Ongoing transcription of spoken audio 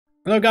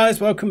Hello guys,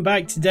 welcome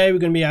back. Today we're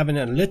going to be having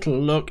a little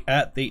look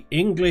at the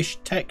English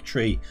tech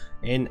tree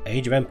in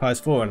Age of Empires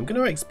 4. I'm going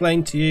to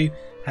explain to you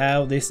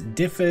how this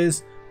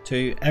differs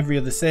to every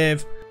other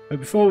civ. But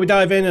before we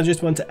dive in, I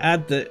just want to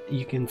add that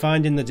you can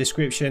find in the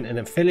description an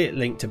affiliate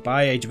link to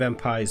buy Age of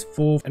Empires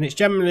 4, and it's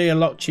generally a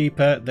lot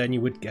cheaper than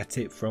you would get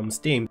it from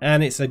Steam,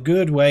 and it's a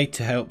good way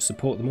to help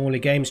support the Morley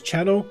Games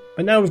channel.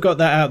 But now we've got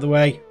that out of the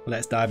way,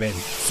 let's dive in.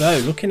 So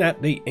looking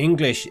at the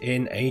English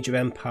in Age of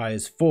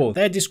Empires 4,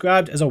 they're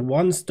described as a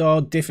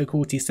 1-star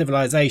difficulty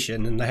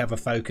civilization, and they have a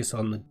focus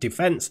on the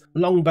defense,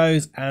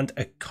 longbows and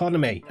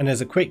economy. And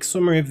as a quick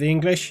summary of the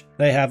English,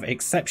 they have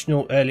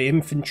exceptional early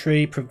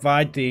infantry,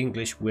 provide the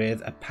English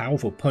with a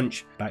powerful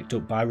punch backed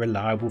up by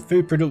reliable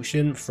food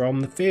production from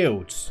the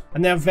fields.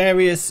 And there are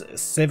various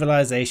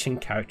civilization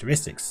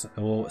characteristics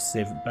or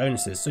civ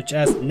bonuses, such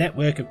as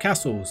network of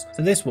castles.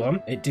 So this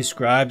one, it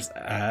describes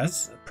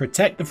as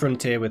protect the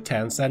frontier with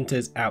town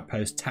centres,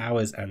 outposts,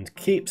 towers and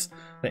keeps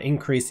that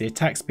increase the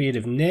attack speed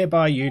of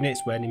nearby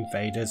units when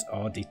invaders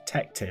are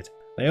detected.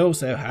 They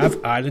also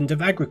have Island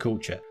of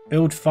Agriculture,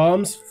 build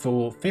farms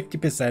for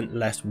 50%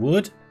 less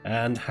wood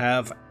and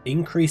have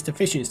increased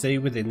efficiency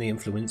within the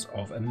influence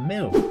of a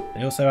mill.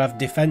 They also have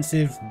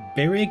defensive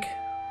Birig.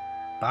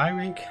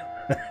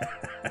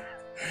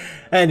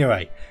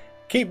 Anyway,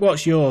 keep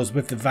what's yours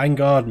with the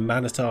Vanguard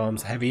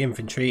man-at-arms heavy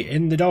infantry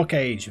in the Dark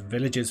Age.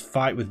 Villagers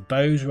fight with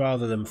bows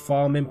rather than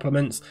farm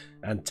implements,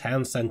 and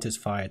town centres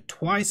fire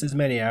twice as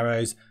many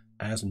arrows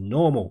as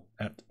normal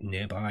at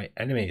nearby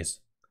enemies.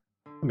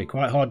 It'll be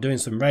quite hard doing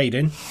some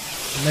raiding.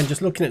 And then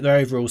just looking at the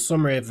overall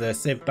summary of the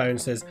civ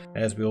bonuses,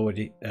 as we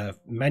already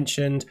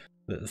mentioned,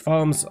 that the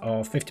farms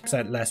are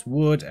 50% less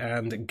wood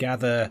and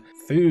gather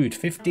food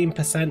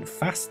 15%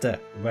 faster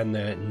when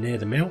they're near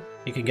the mill.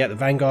 You can get the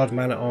Vanguard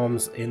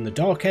man-at-arms in the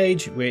Dark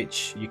Age,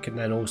 which you can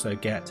then also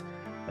get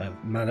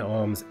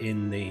man-at-arms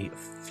in the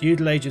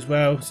Feudal Age as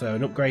well, so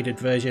an upgraded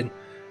version.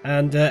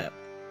 And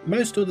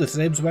most other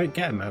civs won't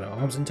get a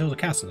man-at-arms until the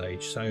Castle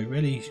Age, so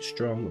really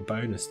strong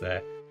bonus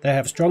there. They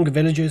have stronger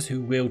villagers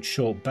who wield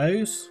short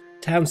bows.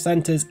 Town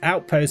centres,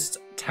 outposts,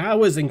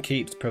 towers and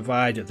keeps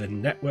provide the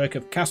network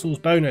of castles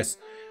bonus,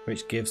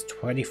 which gives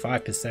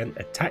 25%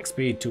 attack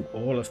speed to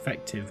all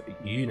effective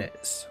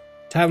units.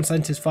 Town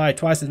centres fire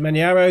twice as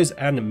many arrows,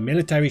 and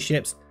military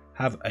ships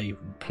have a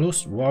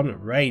 +1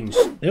 range.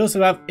 They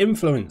also have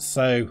influence,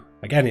 so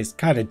again it's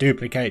kind of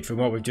duplicated from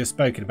what we've just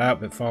spoken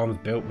about, but farms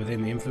built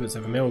within the influence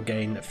of a mill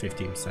gain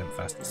 15%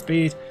 faster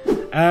speed.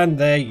 And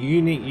their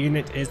unique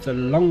unit is the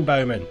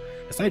longbowman.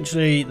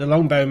 Essentially, the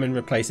longbowman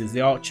replaces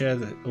the archer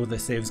that other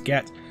civs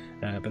get,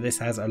 but this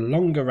has a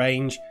longer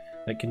range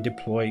that can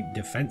deploy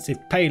defensive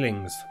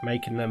palings,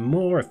 making them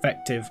more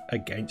effective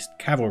against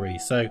cavalry.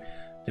 So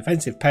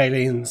defensive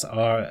palings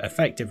are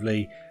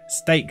effectively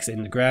stakes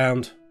in the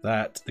ground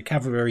that the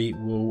cavalry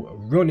will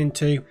run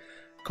into,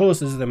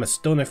 causes them a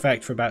stun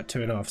effect for about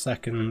 2.5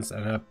 seconds,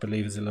 and I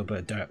believe there's a little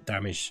bit of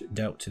damage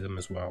dealt to them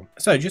as well.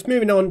 So just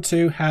moving on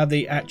to how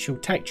the actual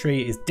tech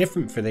tree is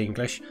different for the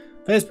English.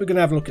 First, we're going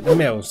to have a look at the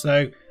mill.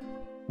 So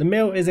the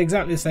mill is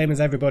exactly the same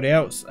as everybody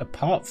else,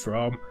 apart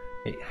from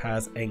it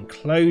has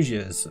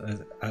enclosures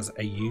as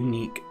a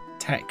unique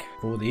tech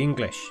for the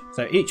English.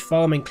 So each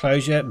farm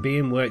enclosure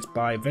being worked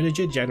by a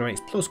villager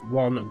generates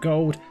 +1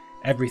 gold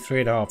every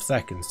 3.5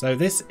 seconds. So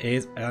this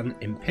is an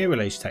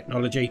Imperial Age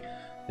technology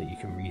that you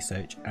can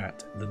research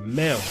at the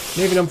mill.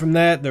 Moving on from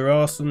there, there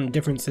are some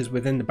differences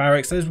within the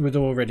barracks. As we've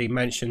already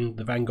mentioned,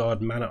 the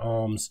Vanguard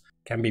man-at-arms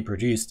can be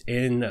produced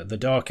in the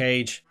Dark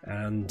Age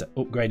and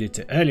upgraded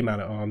to early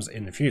man-at-arms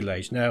in the Feudal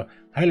Age. Now,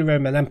 Holy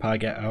Roman Empire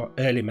get our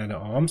early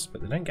men-at-arms,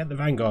 but they don't get the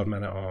Vanguard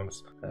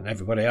men-at-arms, and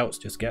everybody else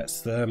just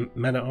gets the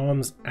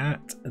men-at-arms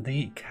at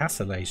the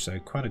Castle Age, so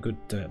quite a good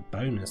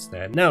bonus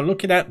there. Now,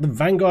 looking at the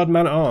Vanguard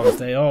men-at-arms,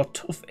 they are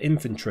tough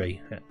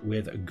infantry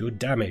with good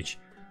damage.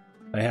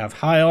 They have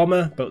high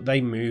armor, but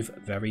they move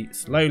very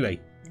slowly.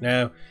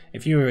 Now,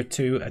 if you were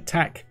to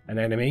attack an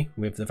enemy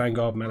with the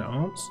Vanguard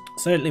men-at-arms,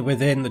 certainly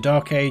within the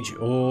Dark Age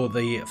or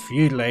the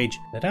Feudal Age,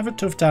 they'd have a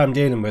tough time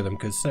dealing with them,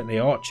 because certainly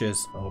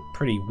archers are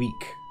pretty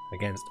weak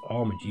against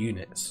armored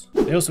units.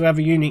 They also have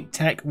a unique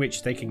tech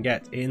which they can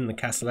get in the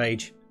Castle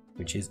Age,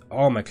 which is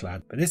armor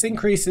clad. But this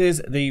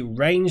increases the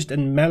ranged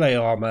and melee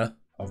armor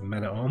of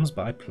men-at-arms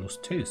by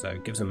 +2, so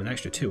it gives them an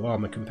extra 2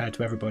 armor compared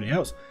to everybody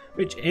else,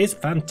 which is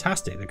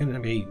fantastic. They're going to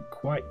be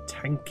quite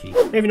tanky.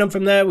 Moving on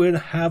from there, we'll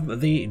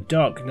have the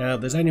dock. Now,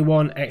 there's only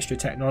one extra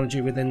technology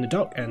within the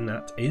dock, and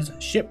that is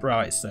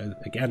shipwrights. So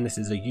again, this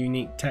is a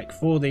unique tech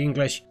for the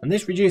English, and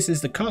this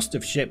reduces the cost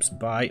of ships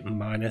by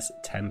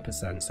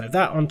 -10%. So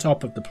that on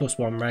top of the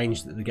 +1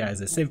 range that they get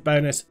as a civ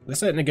bonus, they're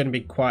certainly going to be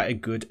quite a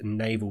good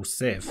naval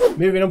civ.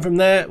 Moving on from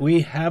there,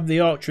 we have the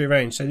archery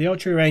range. So the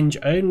archery range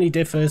only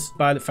differs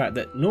by the fact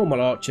that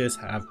normal archers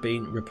have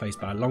been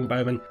replaced by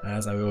longbowmen,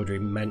 as I already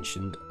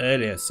mentioned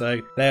earlier. So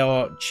they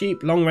are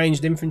cheap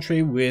long-ranged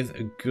infantry with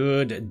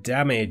good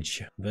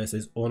damage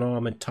versus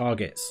unarmored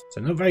targets. So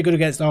not very good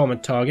against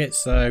armored targets,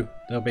 so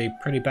they'll be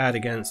pretty bad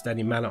against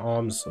any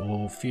man-at-arms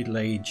or feudal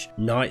age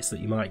knights that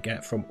you might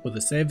get from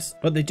other civs,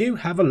 but they do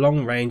have a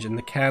long range and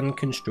they can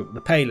construct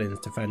the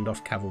palins to fend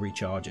off cavalry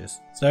charges.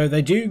 So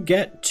they do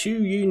get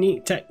 2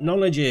 unique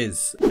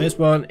technologies. This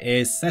one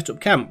is set up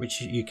camp,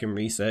 which you can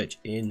research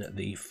in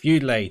the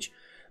feudal age.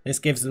 This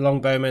gives the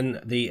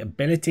longbowmen the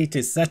ability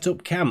to set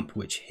up camp,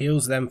 which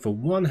heals them for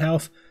 1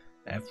 health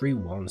every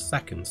 1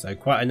 second. So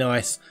quite a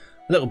nice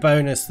little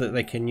bonus that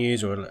they can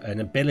use, or an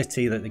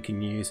ability that they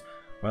can use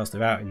whilst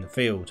they're out in the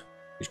field,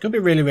 which could be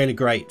really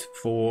great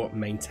for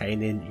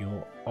maintaining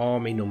your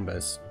army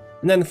numbers.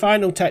 And then the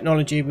final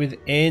technology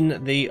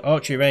within the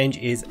archery range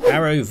is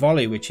arrow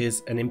volley, which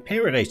is an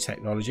Imperial Age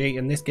technology,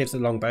 and this gives the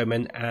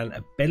longbowmen an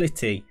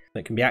ability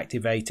that can be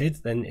activated.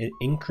 Then it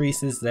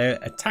increases their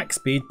attack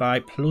speed by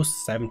plus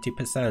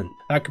 70%.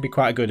 That could be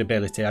quite a good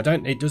ability.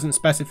 It doesn't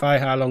specify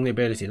how long the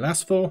ability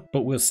lasts for,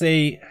 but we'll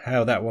see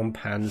how that one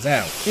pans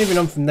out. Moving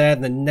on from there,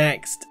 the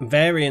next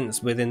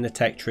variants within the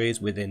tech tree is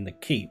within the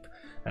keep.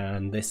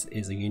 And this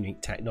is a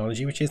unique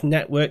technology, which is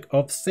network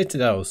of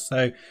citadels.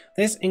 So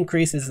this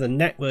increases the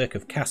network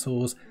of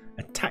castles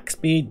attack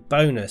speed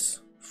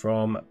bonus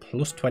from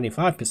plus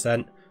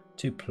 25%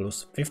 to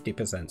plus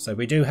 50%. So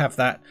we do have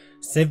that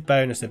civ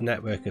bonus of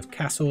network of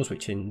castles,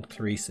 which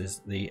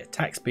increases the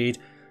attack speed.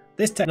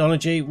 This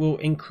technology will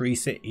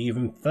increase it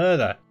even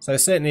further. So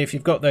certainly if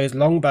you've got those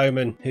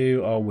longbowmen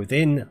who are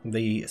within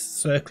the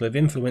circle of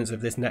influence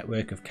of this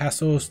network of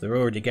castles, they're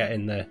already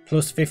getting the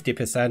plus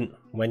 50%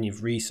 when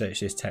you've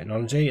researched this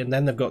technology, and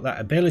then they've got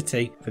that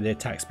ability for the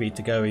attack speed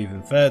to go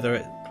even further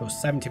at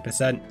plus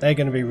 70%. They're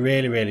going to be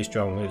really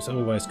strong. It's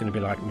almost going to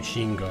be like a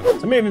machine gun.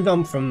 So moving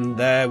on from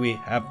there, we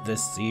have the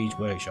siege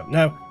workshop.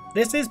 Now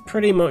this is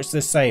pretty much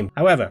the same.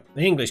 However,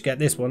 the English get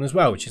this one as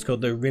well, which is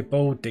called the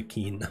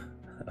Ribaldachin.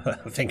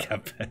 I think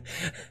I've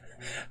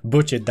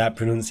butchered that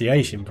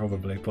pronunciation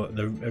probably, but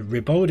the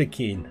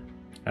Ribaldachin,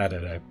 I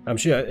don't know. I'm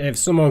sure if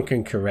someone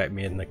can correct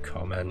me in the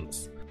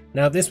comments.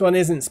 Now this one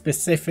isn't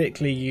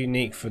specifically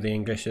unique for the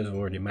English, as I've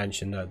already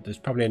mentioned. There's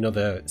probably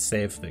another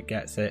civ that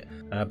gets it,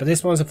 but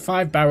this one's a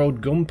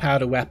 5-barreled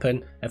gunpowder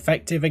weapon,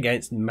 effective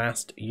against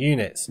massed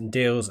units, and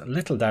deals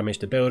little damage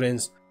to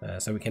buildings,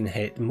 so we can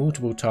hit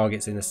multiple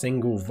targets in a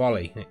single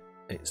volley.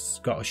 It's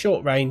got a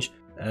short range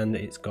and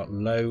it's got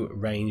low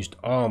ranged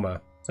armor.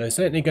 So it's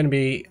certainly going to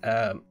be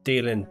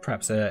dealing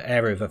perhaps an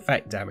area of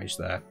effect damage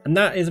there. And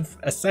that is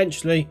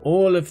essentially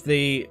all of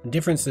the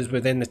differences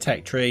within the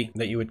tech tree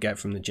that you would get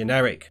from the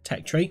generic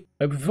tech tree.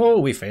 But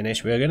before we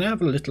finish, we're going to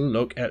have a little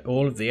look at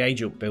all of the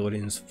age up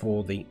buildings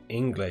for the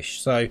English.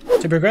 So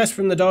to progress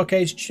from the Dark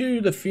Age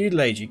to the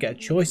Feudal Age, you get a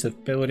choice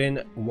of building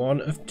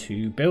one of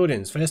 2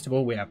 buildings. First of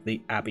all, we have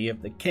the Abbey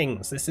of the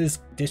Kings. This is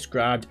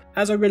described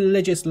as a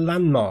religious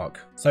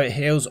landmark. So it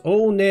heals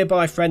all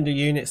nearby friendly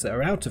units that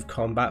are out of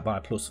combat by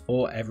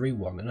 +4 every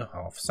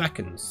 1.5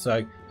 seconds.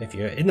 So if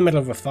you're in the middle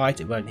of a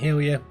fight, it won't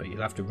heal you, but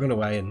you'll have to run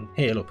away and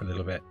heal up a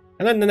little bit.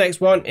 And then the next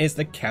one is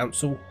the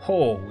Council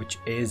Hall, which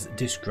is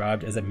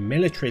described as a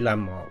military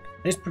landmark.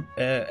 This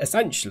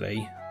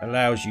essentially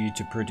allows you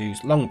to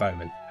produce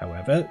longbowmen.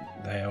 However,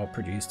 they are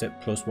produced at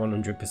plus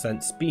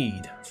 100%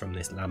 speed from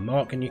this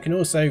landmark, and you can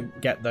also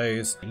get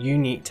those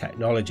unique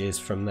technologies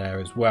from there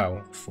as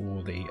well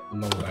for the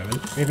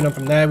longbowmen. Moving on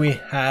from there, we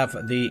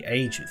have the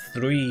Age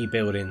 3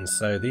 buildings.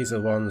 So these are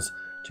the ones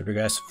to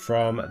progress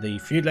from the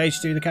Feudal Age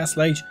to the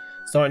Castle Age.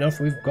 Starting off,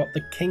 we've got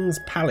the King's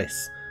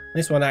Palace.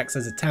 This one acts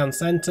as a town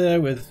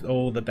centre with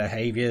all the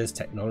behaviours,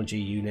 technology,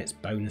 units,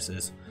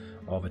 bonuses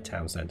of a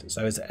town centre.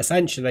 So it's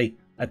essentially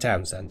a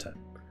town centre.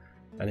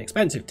 An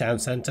expensive town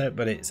centre,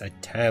 but it's a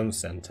town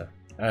centre.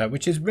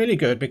 Which is really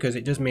good because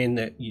it does mean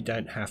that you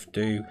don't have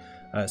to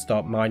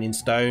start mining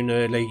stone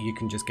early. You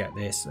can just get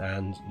this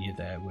and you're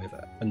there with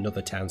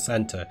another town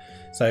centre.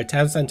 So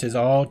town centres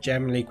are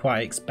generally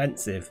quite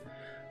expensive.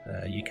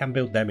 You can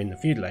build them in the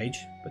Feudal Age,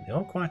 but they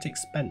are quite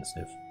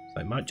expensive.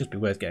 So it might just be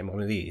worth getting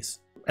one of these.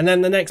 And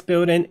then the next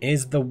building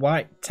is the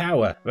White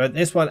Tower, but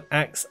this one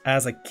acts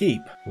as a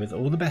keep with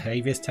all the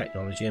behaviours,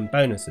 technology and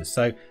bonuses.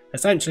 So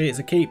essentially it's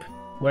a keep,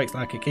 works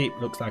like a keep,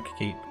 looks like a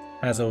keep,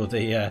 has all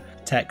the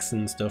techs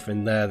and stuff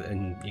in there,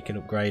 and you can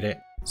upgrade it.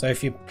 So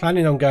if you're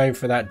planning on going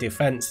for that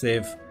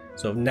defensive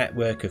sort of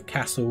network of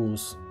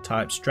castles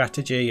type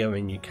strategy, I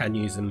mean you can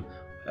use them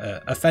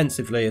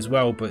offensively as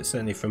well, but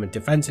certainly from a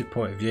defensive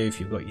point of view,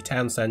 if you've got your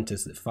town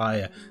centres that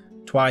fire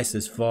twice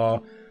as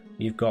far,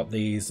 you've got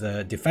these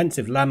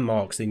defensive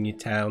landmarks in your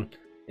town,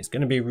 it's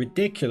going to be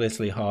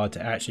ridiculously hard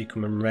to actually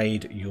come and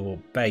raid your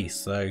base.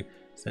 So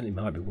certainly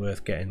might be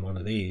worth getting one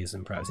of these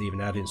and perhaps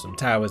even adding some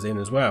towers in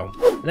as well.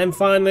 And then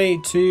finally,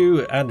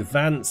 to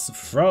advance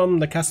from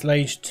the Castle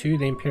Age to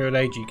the Imperial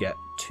Age, you get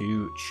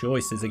 2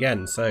 choices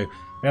again. So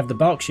we have the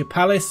Berkshire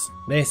Palace.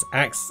 This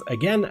acts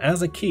again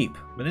as a keep,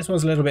 but this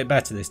one's a little bit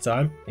better this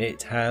time.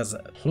 It has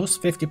plus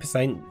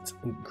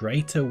 50%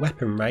 greater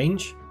weapon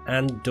range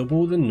and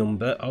double the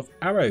number of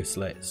arrow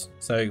slits.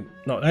 So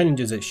not only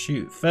does it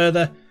shoot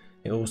further,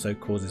 It also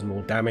causes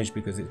more damage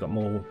because it's got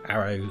more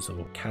arrows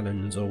or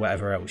cannons or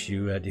whatever else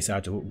you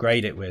decide to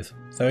upgrade it with.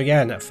 So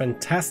again, a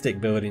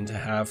fantastic building to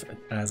have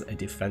as a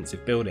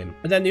defensive building.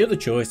 But then the other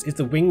choice is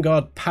the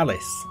Wingard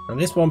Palace. And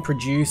this one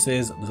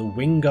produces the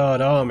Wingard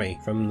army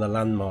from the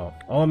landmark.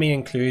 Army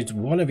includes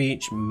one of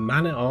each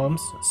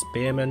man-at-arms,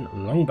 spearman,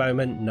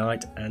 longbowman,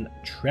 knight and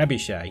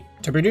trebuchet.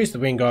 To produce the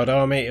Wingard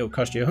army, it will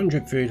cost you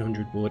 100 food,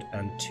 100 wood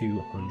and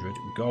 200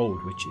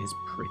 gold, which is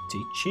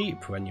pretty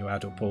cheap when you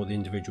add up all the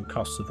individual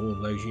costs of all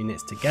those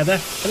units together.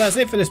 But that's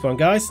it for this one,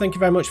 guys. Thank you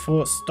very much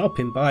for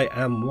stopping by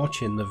and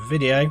watching the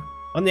video.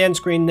 On the end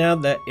screen now,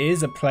 there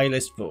is a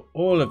playlist for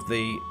all of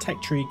the tech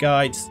tree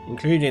guides,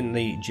 including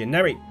the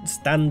generic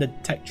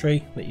standard tech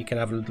tree that you can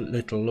have a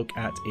little look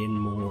at in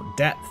more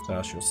depth. So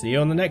I shall see you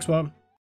on the next one.